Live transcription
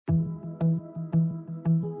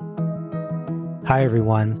Hi,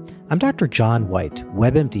 everyone. I'm Dr. John White,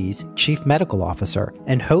 WebMD's Chief Medical Officer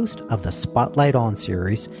and host of the Spotlight On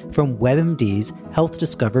series from WebMD's Health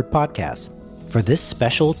Discovered podcast. For this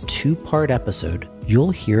special two-part episode,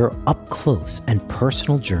 you'll hear up close and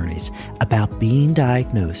personal journeys about being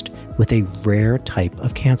diagnosed with a rare type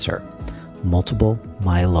of cancer, multiple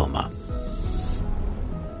myeloma.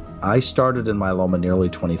 I started in myeloma nearly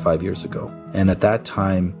 25 years ago, and at that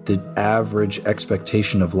time, the average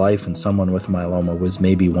expectation of life in someone with myeloma was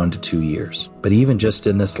maybe 1 to 2 years. But even just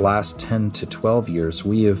in this last 10 to 12 years,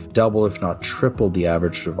 we have doubled, if not tripled, the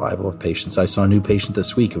average survival of patients. I saw a new patient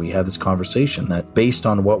this week, and we had this conversation that based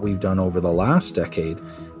on what we've done over the last decade,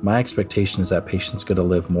 my expectation is that patient's going to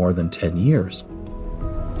live more than 10 years.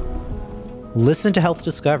 Listen to Health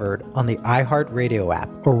Discovered on the iHeartRadio app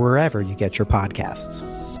or wherever you get your podcasts.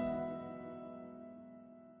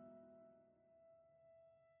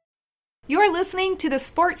 You're listening to The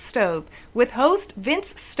Sports Stove with host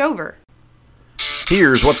Vince Stover.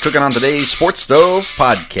 Here's what's cooking on today's Sports Stove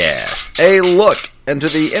podcast. A look into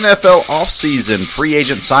the NFL offseason free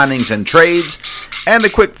agent signings and trades, and a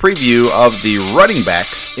quick preview of the running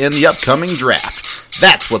backs in the upcoming draft.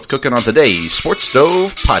 That's what's cooking on today's Sports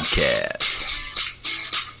Stove podcast.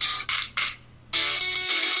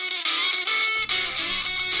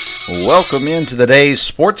 Welcome into today's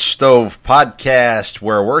Sports Stove podcast,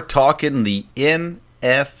 where we're talking the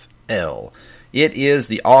NFL. It is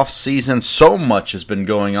the off-season. So much has been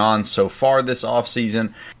going on so far this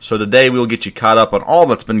off-season. So today we'll get you caught up on all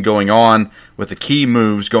that's been going on with the key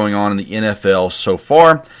moves going on in the NFL so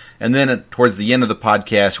far. And then towards the end of the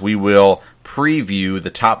podcast, we will preview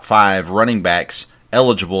the top 5 running backs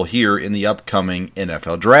eligible here in the upcoming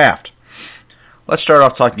NFL draft. Let's start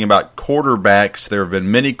off talking about quarterbacks. There have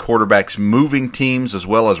been many quarterbacks moving teams as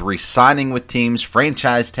well as re-signing with teams,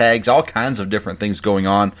 franchise tags, all kinds of different things going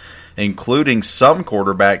on, including some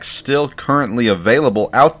quarterbacks still currently available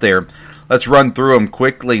out there. Let's run through them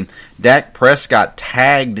quickly. Dak Prescott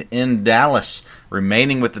tagged in Dallas,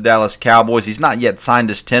 remaining with the Dallas Cowboys. He's not yet signed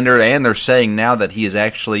his tender, and they're saying now that he is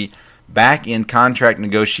actually back in contract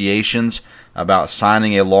negotiations about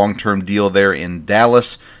signing a long-term deal there in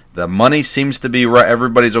Dallas. The money seems to be right.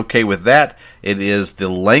 Everybody's okay with that. It is the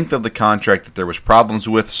length of the contract that there was problems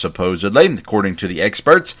with, supposedly, according to the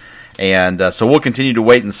experts. And so we'll continue to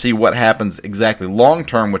wait and see what happens exactly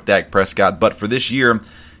long-term with Dak Prescott. But for this year,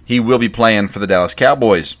 he will be playing for the Dallas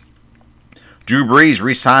Cowboys. Drew Brees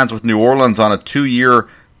re-signs with New Orleans on a 2-year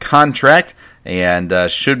contract and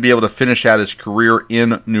should be able to finish out his career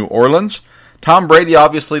in New Orleans. Tom Brady,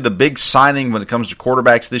 obviously the big signing when it comes to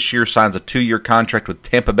quarterbacks this year, signs a 2-year contract with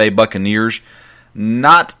Tampa Bay Buccaneers.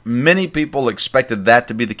 Not many people expected that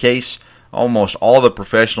to be the case. Almost all the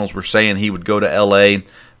professionals were saying he would go to L.A.,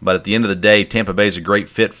 but at the end of the day, Tampa Bay is a great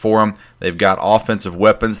fit for him. They've got offensive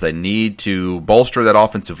weapons. They need to bolster that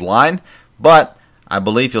offensive line, but I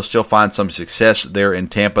believe he'll still find some success there in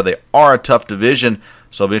Tampa. They are a tough division,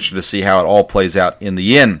 so I'll be interested to see how it all plays out in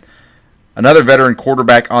the end. Another veteran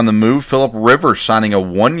quarterback on the move, Philip Rivers, signing a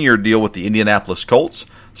 1-year deal with the Indianapolis Colts.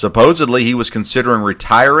 Supposedly, he was considering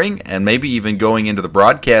retiring and maybe even going into the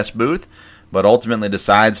broadcast booth, but ultimately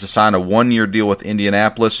decides to sign a 1-year deal with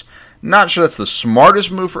Indianapolis. Not sure that's the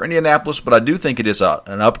smartest move for Indianapolis, but I do think it is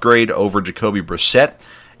an upgrade over Jacoby Brissett.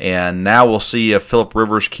 And now we'll see if Philip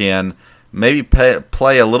Rivers can maybe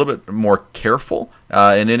play a little bit more careful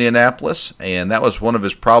in Indianapolis, and that was one of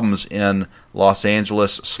his problems in Los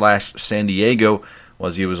Angeles/San Diego,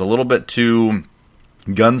 was he was a little bit too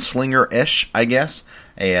gunslinger-ish, I guess,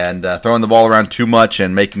 and throwing the ball around too much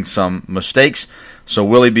and making some mistakes. So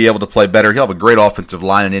will he be able to play better? He'll have a great offensive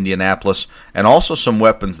line in Indianapolis and also some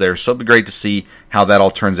weapons there, so it'll be great to see how that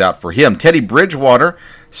all turns out for him. Teddy Bridgewater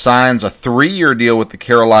signs a 3-year deal with the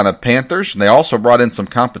Carolina Panthers. And they also brought in some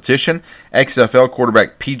competition. XFL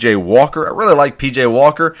quarterback P.J. Walker. I really like P.J.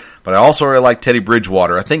 Walker, but I also really like Teddy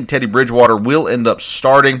Bridgewater. I think Teddy Bridgewater will end up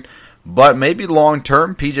starting, but maybe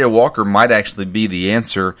long-term, P.J. Walker might actually be the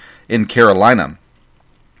answer in Carolina.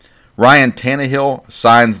 Ryan Tannehill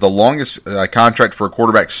signs the longest contract for a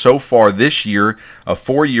quarterback so far this year, a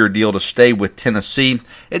 4-year deal to stay with Tennessee.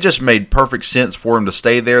 It just made perfect sense for him to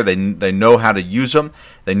stay there. They know how to use him.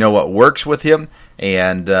 They know what works with him,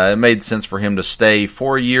 and it made sense for him to stay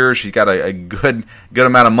 4 years. He's got a good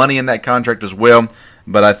amount of money in that contract as well.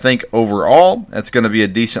 But I think overall, that's going to be a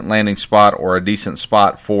decent landing spot or a decent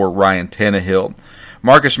spot for Ryan Tannehill.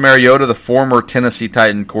 Marcus Mariota, the former Tennessee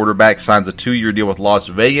Titan quarterback, signs a 2-year deal with Las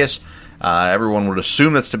Vegas. Everyone would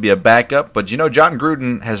assume that's to be a backup, but John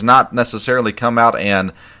Gruden has not necessarily come out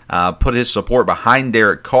and put his support behind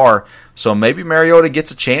Derek Carr, So maybe Mariota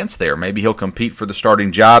gets a chance there. Maybe he'll compete for the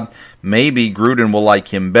starting job. Maybe Gruden will like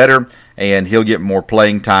him better, and he'll get more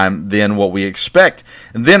playing time than what we expect.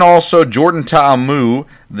 And then also Jordan Ta'amu,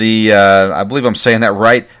 I believe I'm saying that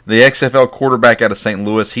right, the XFL quarterback out of St.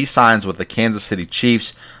 Louis. He signs with the Kansas City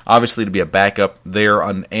Chiefs, obviously to be a backup there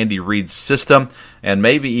on Andy Reid's system, and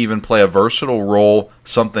maybe even play a versatile role,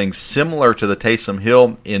 something similar to the Taysom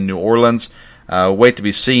Hill in New Orleans. Wait to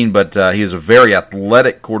be seen, but he is a very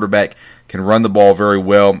athletic quarterback, can run the ball very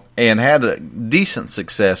well, and had a decent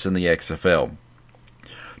success in the XFL.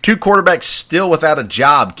 Two quarterbacks still without a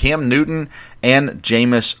job, Cam Newton and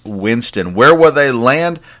Jameis Winston. Where will they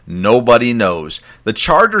land? Nobody knows. The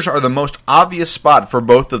Chargers are the most obvious spot for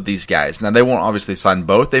both of these guys. Now, they won't obviously sign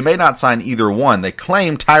both. They may not sign either one. They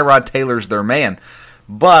claim Tyrod Taylor's their man.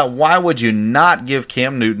 But why would you not give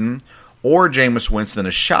Cam Newton or Jameis Winston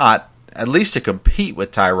a shot, at least to compete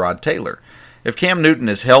with Tyrod Taylor? If Cam Newton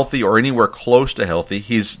is healthy or anywhere close to healthy,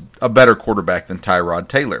 he's a better quarterback than Tyrod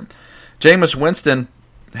Taylor. Jameis Winston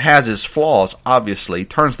has his flaws, obviously,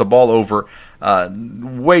 turns the ball over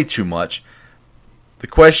way too much. The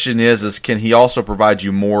question is can he also provide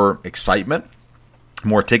you more excitement,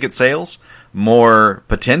 more ticket sales, more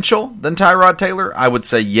potential than Tyrod Taylor? I would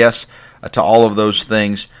say yes to all of those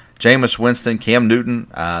things. Jameis Winston, Cam Newton,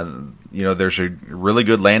 there's a really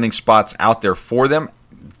good landing spots out there for them.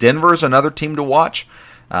 Denver's another team to watch.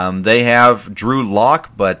 They have Drew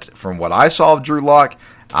Lock, but from what I saw of Drew Lock,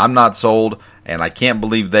 I'm not sold, and I can't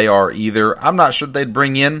believe they are either. I'm not sure they'd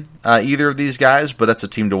bring in either of these guys, but that's a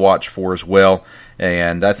team to watch for as well.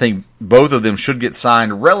 And I think both of them should get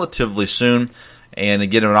signed relatively soon and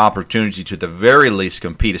get an opportunity to, at the very least,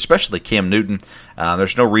 compete, especially Cam Newton.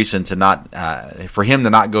 There's no reason to for him to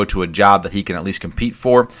not go to a job that he can at least compete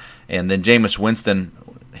for. And then Jameis Winston,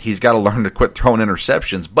 he's got to learn to quit throwing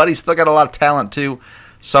interceptions, but he's still got a lot of talent too.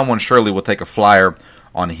 Someone surely will take a flyer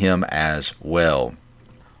on him as well.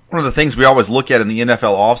 One of the things we always look at in the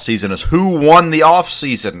NFL offseason is who won the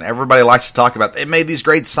offseason. Everybody likes to talk about they made these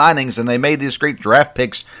great signings and they made these great draft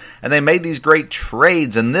picks and they made these great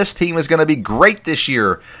trades and this team is going to be great this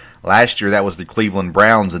year. Last year that was the Cleveland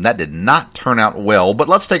Browns and that did not turn out well. But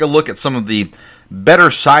let's take a look at some of the better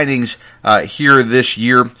signings here this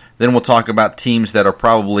year. Then we'll talk about teams that are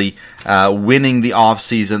probably winning the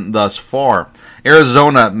offseason thus far.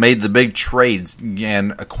 Arizona made the big trades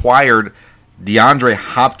and acquired DeAndre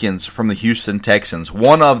Hopkins from the Houston Texans,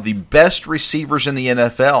 one of the best receivers in the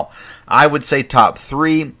NFL. I would say top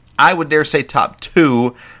 3. I would dare say top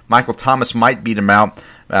 2. Michael Thomas might beat him out.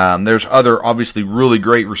 There's other, obviously, really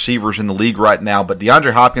great receivers in the league right now, but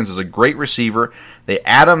DeAndre Hopkins is a great receiver. They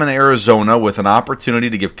add him in Arizona with an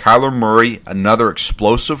opportunity to give Kyler Murray another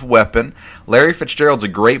explosive weapon. Larry Fitzgerald's a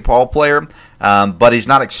great ball player, but he's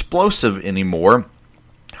not explosive anymore.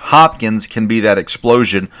 Hopkins can be that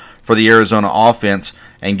explosion for the Arizona offense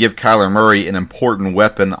and give Kyler Murray an important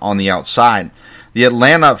weapon on the outside. The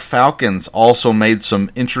Atlanta Falcons also made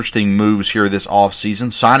some interesting moves here this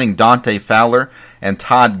offseason, signing Dante Fowler and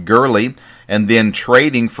Todd Gurley, and then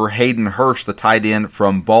trading for Hayden Hurst, the tight end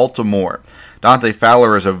from Baltimore. Dante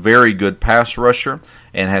Fowler is a very good pass rusher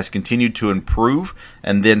and has continued to improve.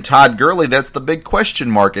 And then Todd Gurley, that's the big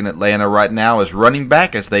question mark in Atlanta right now, is running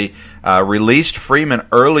back, as they released Freeman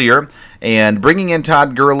earlier. And bringing in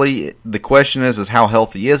Todd Gurley, the question is how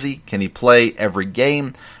healthy is he? Can he play every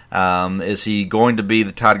game? Is he going to be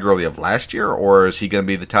the Todd Gurley of last year, or is he going to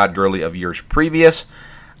be the Todd Gurley of years previous?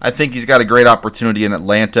 I think he's got a great opportunity in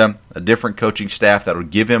Atlanta, a different coaching staff that will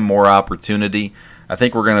give him more opportunity. I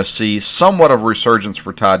think we're going to see somewhat of a resurgence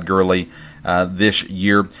for Todd Gurley this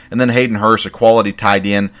year. And then Hayden Hurst, a quality tight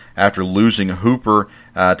end after losing Hooper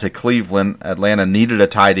to Cleveland. Atlanta needed a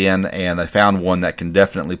tight end, and they found one that can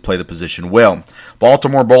definitely play the position well.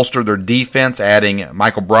 Baltimore bolstered their defense, adding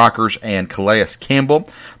Michael Brockers and Calais Campbell.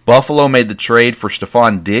 Buffalo made the trade for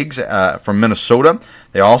Stephon Diggs from Minnesota.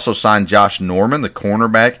 They also signed Josh Norman, the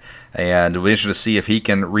cornerback, and we'll be interested to see if he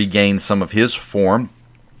can regain some of his form.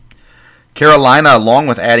 Carolina, along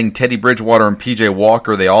with adding Teddy Bridgewater and P.J.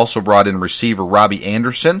 Walker, they also brought in receiver Robbie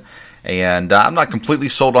Anderson, and I'm not completely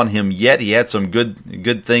sold on him yet. He had some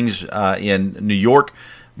good things in New York,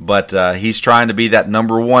 but he's trying to be that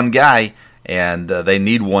number one guy, and they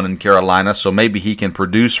need one in Carolina, so maybe he can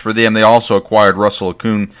produce for them. They also acquired Russell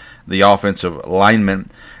Okung, the offensive lineman.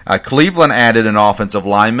 Cleveland added an offensive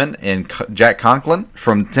lineman in Jack Conklin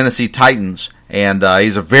from Tennessee Titans, and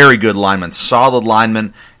he's a very good lineman, solid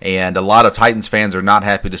lineman, and a lot of Titans fans are not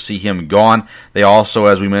happy to see him gone. They also,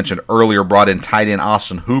 as we mentioned earlier, brought in tight end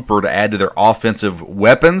Austin Hooper to add to their offensive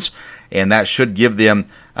weapons, and that should give them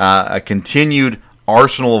a continued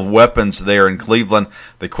arsenal of weapons there in Cleveland.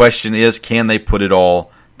 The question is, can they put it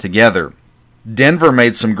all together? Denver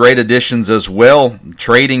made some great additions as well,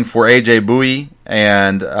 trading for A.J. Bowie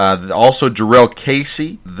and also Jarrell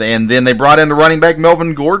Casey. And then they brought in the running back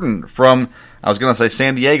Melvin Gordon from, I was going to say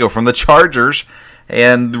San Diego, from the Chargers.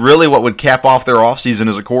 And really what would cap off their offseason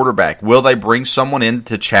is a quarterback. Will they bring someone in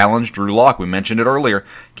to challenge Drew Lock? We mentioned it earlier.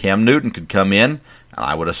 Cam Newton could come in,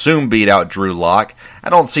 I would assume beat out Drew Lock. I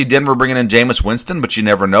don't see Denver bringing in Jameis Winston, but you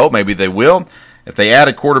never know. Maybe they will. If they add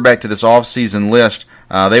a quarterback to this offseason list,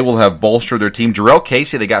 they will have bolstered their team. Jarrell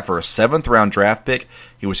Casey they got for a 7th-round draft pick.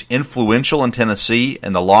 He was influential in Tennessee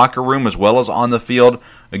in the locker room as well as on the field.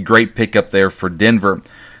 A great pickup there for Denver.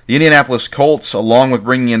 The Indianapolis Colts, along with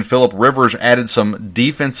bringing in Phillip Rivers, added some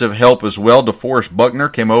defensive help as well. DeForest Buckner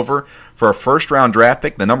came over for a 1st-round draft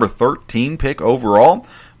pick, the number 13 pick overall.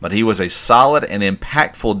 But he was a solid and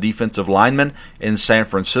impactful defensive lineman in San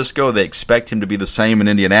Francisco. They expect him to be the same in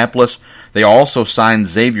Indianapolis. They also signed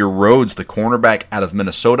Xavier Rhodes, the cornerback out of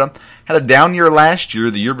Minnesota. Had a down year last year.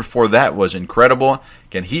 The year before that was incredible.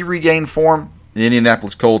 Can he regain form? The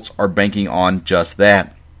Indianapolis Colts are banking on just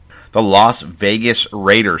that. The Las Vegas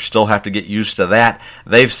Raiders still have to get used to that.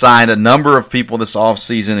 They've signed a number of people this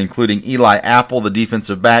offseason, including Eli Apple, the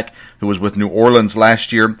defensive back, who was with New Orleans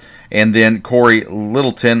last year, and then Corey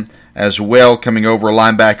Littleton as well, coming over, a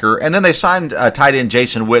linebacker. And then they signed tight end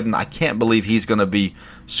Jason Witten. I can't believe he's going to be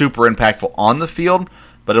super impactful on the field,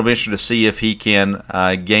 but it'll be interesting to see if he can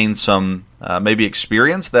gain some maybe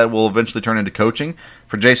experience that will eventually turn into coaching.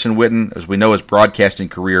 For Jason Witten, as we know, his broadcasting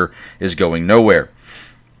career is going nowhere.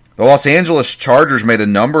 The Los Angeles Chargers made a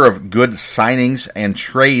number of good signings and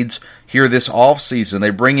trades here this offseason.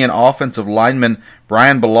 They bring in offensive lineman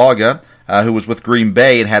Brian Bulaga, who was with Green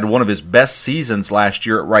Bay and had one of his best seasons last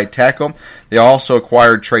year at right tackle. They also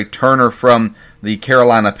acquired Trey Turner from the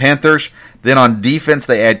Carolina Panthers. Then on defense,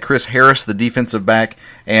 they add Chris Harris, the defensive back,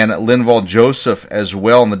 and Linval Joseph as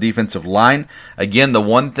well on the defensive line. Again, the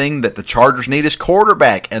one thing that the Chargers need is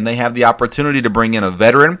quarterback, and they have the opportunity to bring in a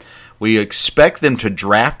veteran. We expect them to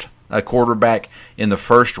draft a quarterback in the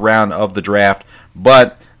 1st round of the draft,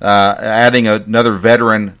 but adding another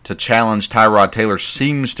veteran to challenge Tyrod Taylor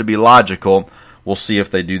seems to be logical. We'll see if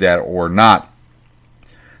they do that or not.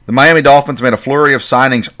 The Miami Dolphins made a flurry of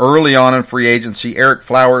signings early on in free agency. Eric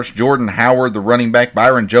Flowers, Jordan Howard, the running back,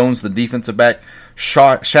 Byron Jones, the defensive back,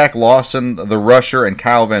 Shaq Lawson, the rusher, and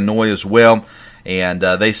Kyle Van Noy as well. And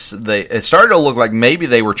it started to look like maybe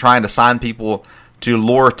they were trying to sign people to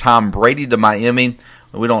lure Tom Brady to Miami.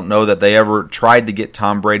 We don't know that they ever tried to get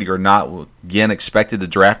Tom Brady or not. Again, expected to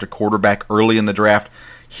draft a quarterback early in the draft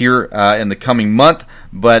here in the coming month.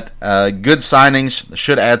 But good signings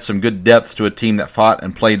should add some good depth to a team that fought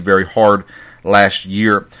and played very hard last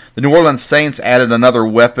year. The New Orleans Saints added another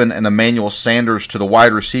weapon and Emmanuel Sanders to the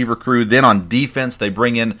wide receiver crew. Then on defense, they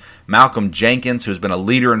bring in Malcolm Jenkins, who's been a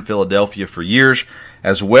leader in Philadelphia for years,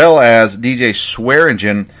 as well as DJ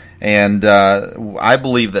Swearingen. And I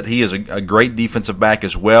believe that he is a great defensive back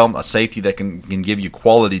as well, a safety that can give you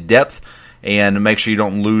quality depth and make sure you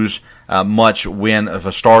don't lose much if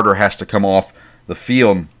a starter has to come off the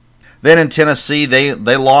field. Then in Tennessee, they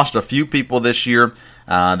lost a few people this year.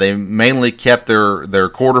 They mainly kept their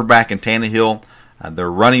quarterback in Tannehill,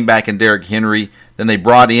 their running back in Derrick Henry. Then they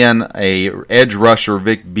brought in a edge rusher,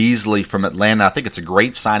 Vic Beasley from Atlanta. I think it's a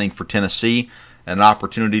great signing for Tennessee, an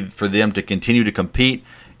opportunity for them to continue to compete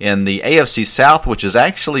in the AFC South, which is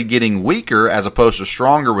actually getting weaker as opposed to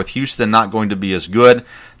stronger, with Houston not going to be as good.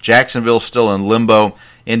 Jacksonville's still in limbo.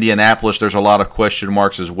 Indianapolis, there's a lot of question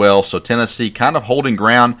marks as well. So Tennessee kind of holding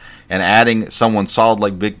ground, and adding someone solid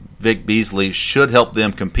like Vic Beasley should help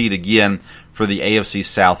them compete again for the AFC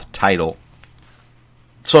South title.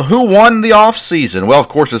 So who won the offseason? Well, of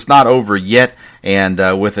course, it's not over yet. And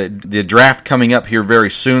with the draft coming up here very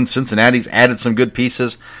soon, Cincinnati's added some good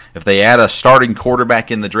pieces. If they add a starting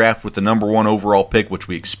quarterback in the draft with the number 1 overall pick, which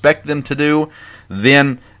we expect them to do,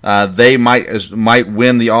 then they might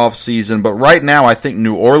win the offseason. But right now, I think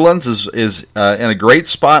New Orleans is in a great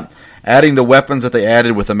spot, adding the weapons that they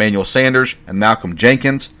added with Emmanuel Sanders and Malcolm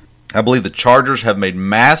Jenkins. I believe the Chargers have made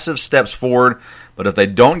massive steps forward, but if they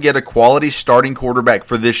don't get a quality starting quarterback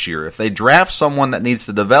for this year, if they draft someone that needs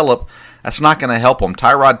to develop, that's not going to help them.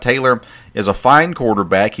 Tyrod Taylor is a fine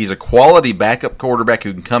quarterback. He's a quality backup quarterback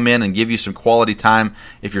who can come in and give you some quality time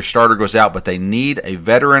if your starter goes out, but they need a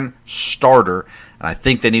veteran starter, and I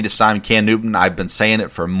think they need to sign Cam Newton. I've been saying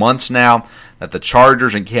it for months now that the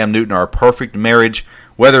Chargers and Cam Newton are a perfect marriage.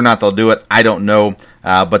 Whether or not they'll do it, I don't know,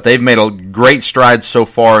 but they've made a great stride so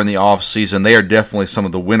far in the offseason. They are definitely some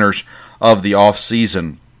of the winners of the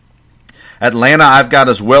offseason. Atlanta, I've got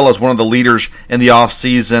as well as one of the leaders in the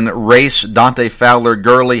offseason. Race, Dante Fowler,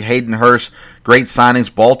 Gurley, Hayden Hurst, great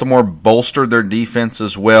signings. Baltimore bolstered their defense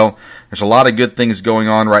as well. There's a lot of good things going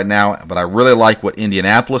on right now, but I really like what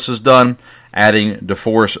Indianapolis has done, adding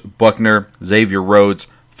DeForest Buckner, Xavier Rhodes,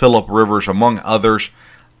 Phillip Rivers, among others.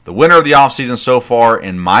 The winner of the offseason so far,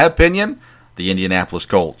 in my opinion, the Indianapolis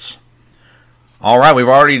Colts. All right, we've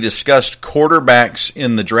already discussed quarterbacks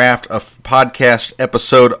in the draft a podcast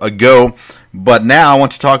episode ago, but now I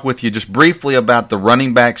want to talk with you just briefly about the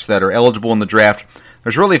running backs that are eligible in the draft.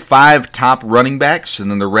 There's really 5 top running backs, and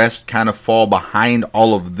then the rest kind of fall behind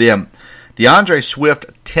all of them. DeAndre Swift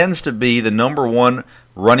tends to be the number 1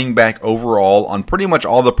 running back overall on pretty much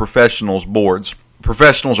all the professionals' boards.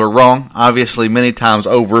 Professionals are wrong, obviously, many times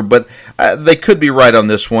over, but they could be right on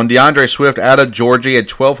this one. DeAndre Swift out of Georgia had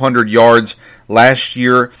 1,200 yards last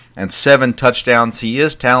year and 7 touchdowns. He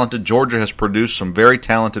is talented. Georgia has produced some very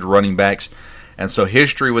talented running backs, and so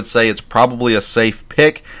history would say it's probably a safe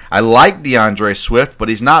pick. I like DeAndre Swift, but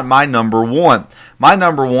he's not my number 1. My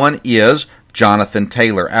number 1 is Jonathan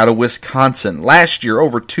Taylor out of Wisconsin. Last year,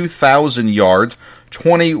 over 2,000 yards,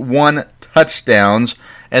 21 touchdowns,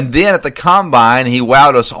 and then at the Combine, he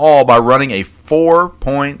wowed us all by running a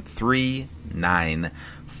 4.39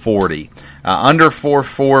 40. Under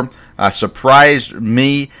 4.4 surprised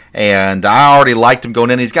me, and I already liked him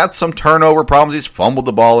going in. He's got some turnover problems. He's fumbled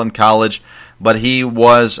the ball in college, but he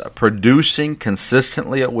was producing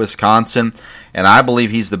consistently at Wisconsin, and I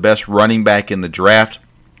believe he's the best running back in the draft.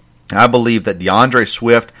 I believe that DeAndre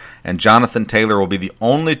Swift and Jonathan Taylor will be the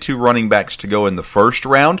only 2 running backs to go in the first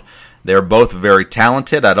round. They're both very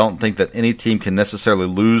talented. I don't think that any team can necessarily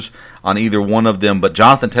lose on either one of them, but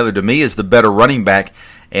Jonathan Taylor to me is the better running back,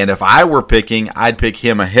 and if I were picking, I'd pick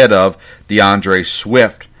him ahead of DeAndre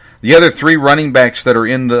Swift. The other 3 running backs that are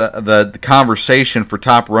in the conversation for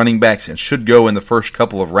top running backs and should go in the first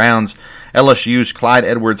couple of rounds, LSU's Clyde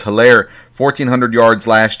Edwards-Helaire, 1,400 yards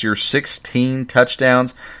last year, 16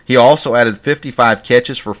 touchdowns. He also added 55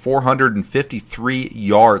 catches for 453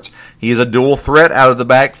 yards. He is a dual threat out of the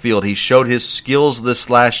backfield. He showed his skills this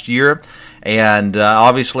last year, and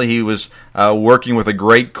obviously he was working with a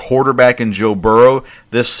great quarterback in Joe Burrow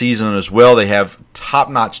this season as well. They have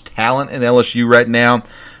top-notch talent in LSU right now,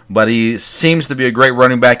 but he seems to be a great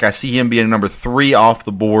running back. I see him being number 3 off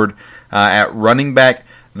the board at running back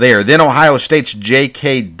there. Then Ohio State's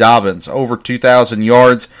J.K. Dobbins, over 2,000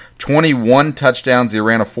 yards, 21 touchdowns. He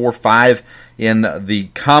ran a 4.5 in the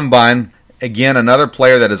Combine. Again, another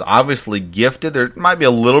player that is obviously gifted. There might be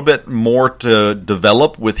a little bit more to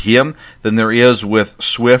develop with him than there is with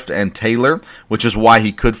Swift and Taylor, which is why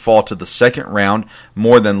he could fall to the second round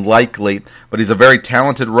more than likely. But he's a very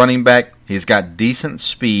talented running back. He's got decent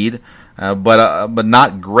speed, but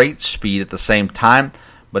not great speed at the same time.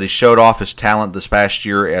 But he showed off his talent this past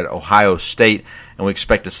year at Ohio State, and we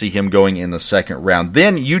expect to see him going in the second round.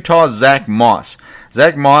 Then Utah's Zach Moss.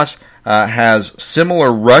 Zach Moss has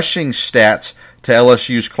similar rushing stats to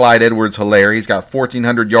LSU's Clyde Edwards-Helaire. He's got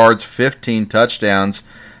 1,400 yards, 15 touchdowns,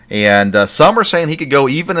 and some are saying he could go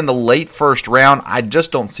even in the late first round. I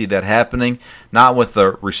just don't see that happening, not with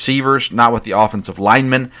the receivers, not with the offensive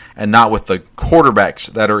linemen, and not with the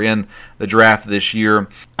quarterbacks that are in the draft this year.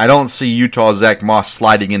 I don't see Utah's Zach Moss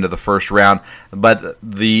sliding into the first round, but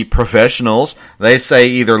the professionals, they say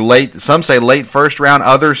either late, some say late first round,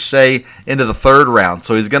 others say into the third round.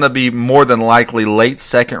 So he's going to be more than likely late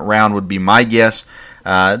second round would be my guess.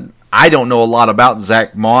 I don't know a lot about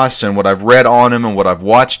Zach Moss and what I've read on him and what I've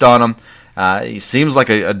watched on him. He seems like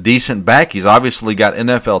a decent back. He's obviously got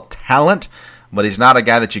NFL talent, but he's not a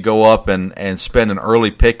guy that you go up and spend an early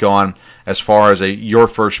pick on as far as your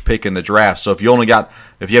first pick in the draft. So if you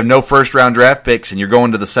have no first round draft picks and you're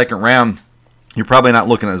going to the second round, you're probably not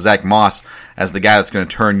looking at Zach Moss as the guy that's going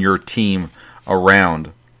to turn your team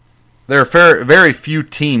around. There are very few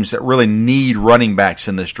teams that really need running backs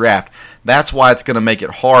in this draft. That's why it's going to make it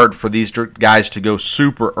hard for these guys to go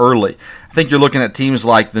super early. I think you're looking at teams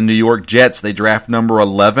like the New York Jets. They draft number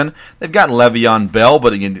 11. They've got Le'Veon Bell,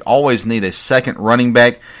 but you always need a second running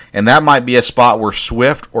back, and that might be a spot where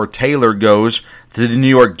Swift or Taylor goes to the New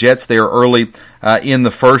York Jets. They are early in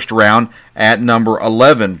the first round at number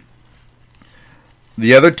 11.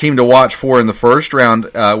 The other team to watch for in the first round,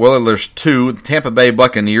 there's 2, the Tampa Bay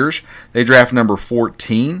Buccaneers. They draft number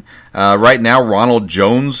 14. Right now, Ronald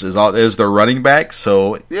Jones is their running back,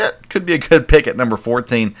 so yeah, it could be a good pick at number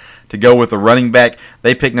 14 to go with the running back.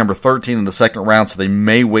 They pick number 13 in the second round, so they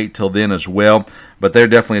may wait till then as well, but they're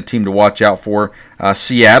definitely a team to watch out for.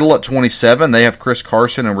 Seattle at 27, they have Chris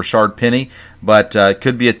Carson and Rashard Penny, but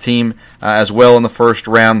could be a team as well in the first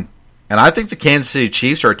round. And I think the Kansas City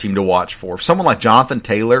Chiefs are a team to watch for. If someone like Jonathan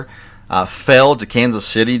Taylor fell to Kansas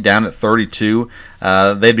City down at 32,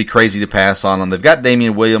 they'd be crazy to pass on them. They've got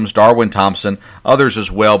Damian Williams, Darwin Thompson, others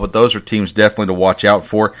as well, but those are teams definitely to watch out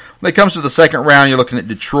for. When it comes to the second round, you're looking at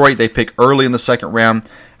Detroit. They pick early in the second round.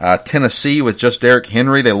 Tennessee with just Derrick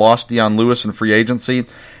Henry. They lost Deion Lewis in free agency.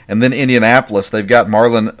 And then Indianapolis, they've got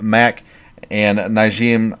Marlon Mack and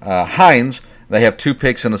Nyheim Hines. They have 2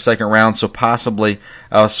 picks in the second round, so possibly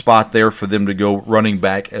a spot there for them to go running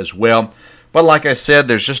back as well. But like I said,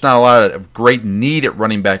 there's just not a lot of great need at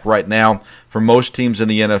running back right now for most teams in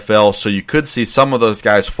the NFL, so you could see some of those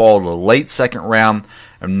guys fall to a late second round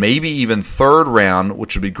and maybe even third round,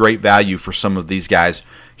 which would be great value for some of these guys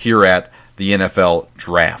here at the NFL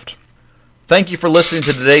Draft. Thank you for listening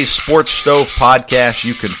to today's Sports Stove podcast.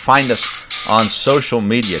 You can find us on social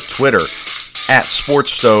media, Twitter,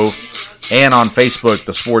 @Sports Stove, and on Facebook,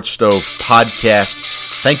 the Sports Stove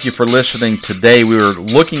Podcast. Thank you for listening today. We were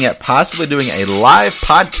looking at possibly doing a live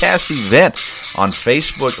podcast event on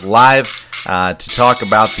Facebook Live to talk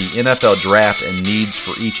about the NFL Draft and needs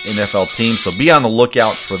for each NFL team. So be on the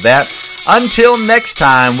lookout for that. Until next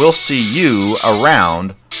time, we'll see you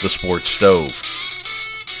around the Sports Stove.